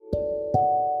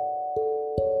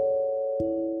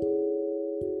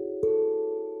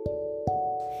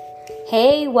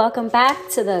Hey, welcome back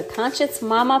to the Conscious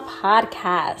Mama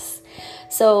podcast.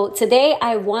 So today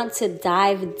I want to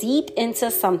dive deep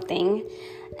into something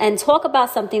and talk about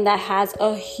something that has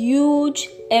a huge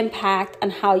impact on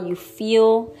how you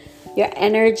feel, your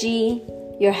energy,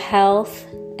 your health,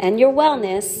 and your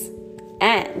wellness,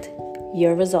 and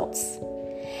your results.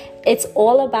 It's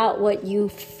all about what you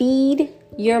feed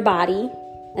your body,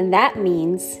 and that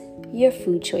means your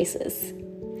food choices.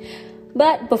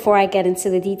 But before I get into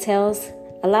the details,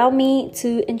 allow me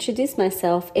to introduce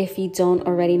myself if you don't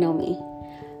already know me.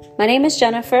 My name is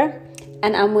Jennifer,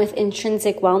 and I'm with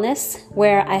Intrinsic Wellness,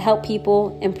 where I help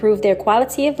people improve their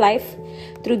quality of life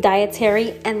through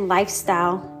dietary and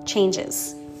lifestyle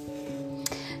changes.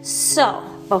 So,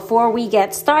 before we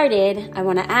get started, I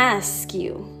want to ask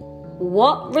you,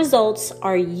 what results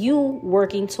are you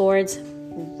working towards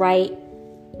right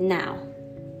now?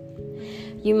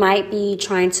 You might be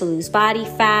trying to lose body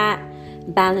fat,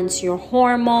 balance your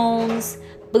hormones,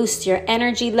 boost your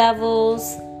energy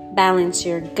levels, balance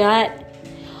your gut,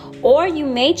 or you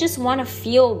may just want to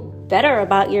feel better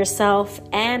about yourself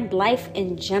and life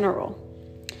in general.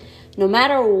 No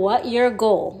matter what your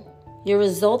goal, your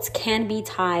results can be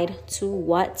tied to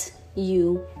what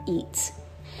you eat.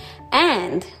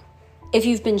 And if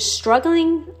you've been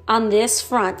struggling on this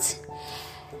front,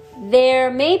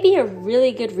 there may be a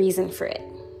really good reason for it.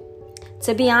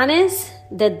 To be honest,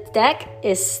 the deck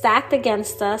is stacked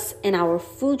against us in our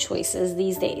food choices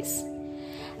these days.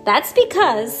 That's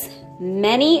because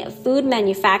many food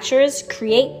manufacturers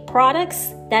create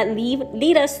products that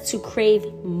lead us to crave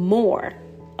more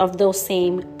of those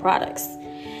same products.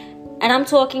 And I'm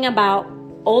talking about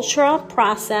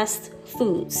ultra-processed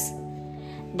foods.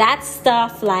 That's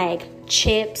stuff like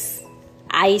chips,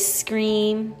 ice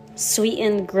cream,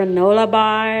 sweetened granola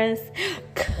bars,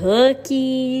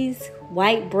 cookies,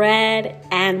 white bread,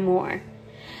 and more.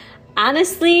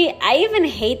 Honestly, I even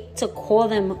hate to call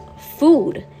them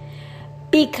food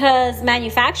because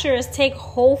manufacturers take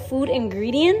whole food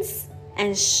ingredients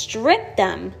and strip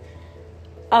them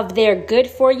of their good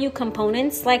for you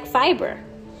components like fiber.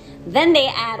 Then they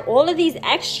add all of these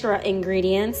extra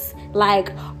ingredients like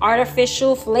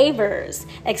artificial flavors,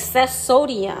 excess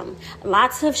sodium,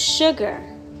 lots of sugar,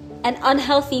 and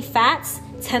unhealthy fats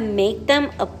to make them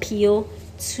appeal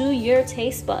to your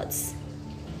taste buds.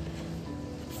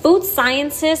 Food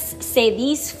scientists say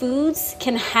these foods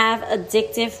can have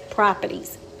addictive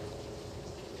properties.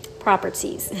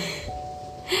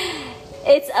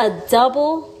 It's a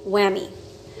double whammy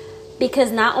because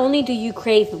not only do you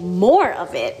crave more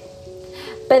of it,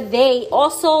 but they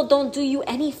also don't do you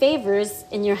any favors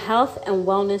in your health and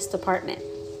wellness department.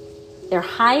 They're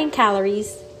high in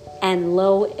calories and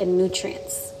low in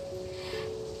nutrients.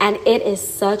 And it is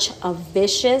such a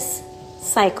vicious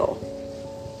cycle.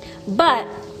 But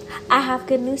I have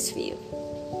good news for you.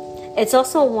 It's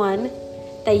also one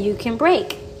that you can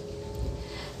break.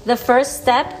 The first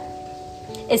step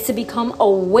is to become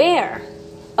aware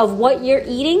of what you're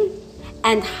eating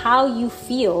and how you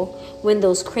feel when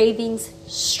those cravings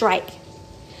strike.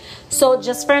 So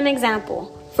just for an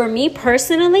example, for me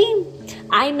personally,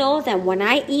 I know that when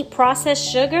I eat processed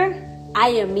sugar, I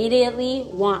immediately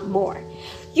want more.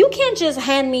 You can't just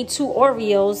hand me 2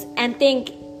 Oreos and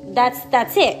think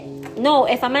that's it. No,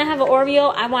 if I'm going to have an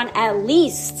Oreo, I want at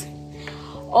least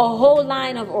a whole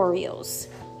line of Oreos,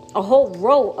 a whole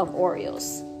row of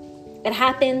Oreos. It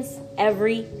happens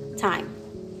every time.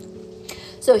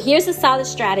 So here's a solid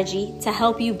strategy to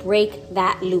help you break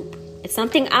that loop. It's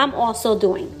something I'm also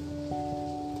doing.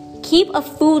 Keep a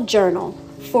food journal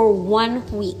for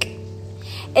 1 week.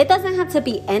 It doesn't have to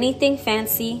be anything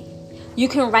fancy. You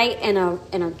can write in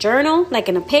a journal, like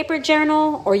in a paper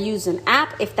journal, or use an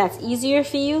app if that's easier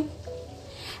for you.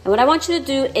 And what I want you to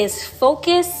do is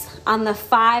focus on the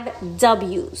 5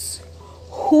 W's.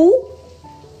 Who,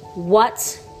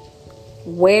 what,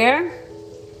 where,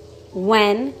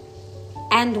 when,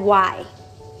 and why.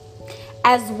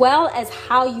 As well as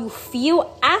how you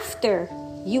feel after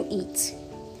you eat.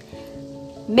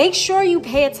 Make sure you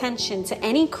pay attention to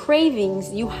any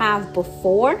cravings you have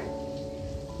before,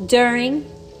 during,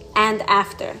 and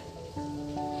after.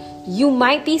 You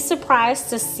might be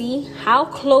surprised to see how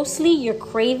closely your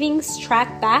cravings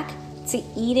track back to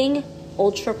eating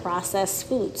ultra-processed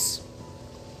foods.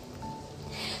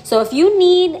 So if you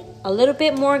need a little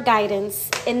bit more guidance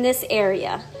in this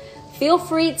area, feel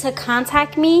free to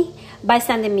contact me by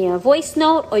sending me a voice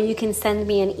note, or you can send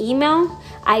me an email.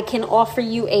 I can offer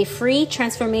you a free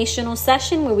transformational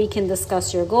session where we can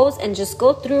discuss your goals and just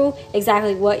go through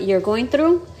exactly what you're going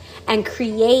through and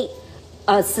create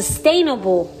a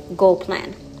sustainable goal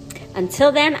plan.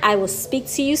 Until then, I will speak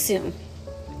to you soon.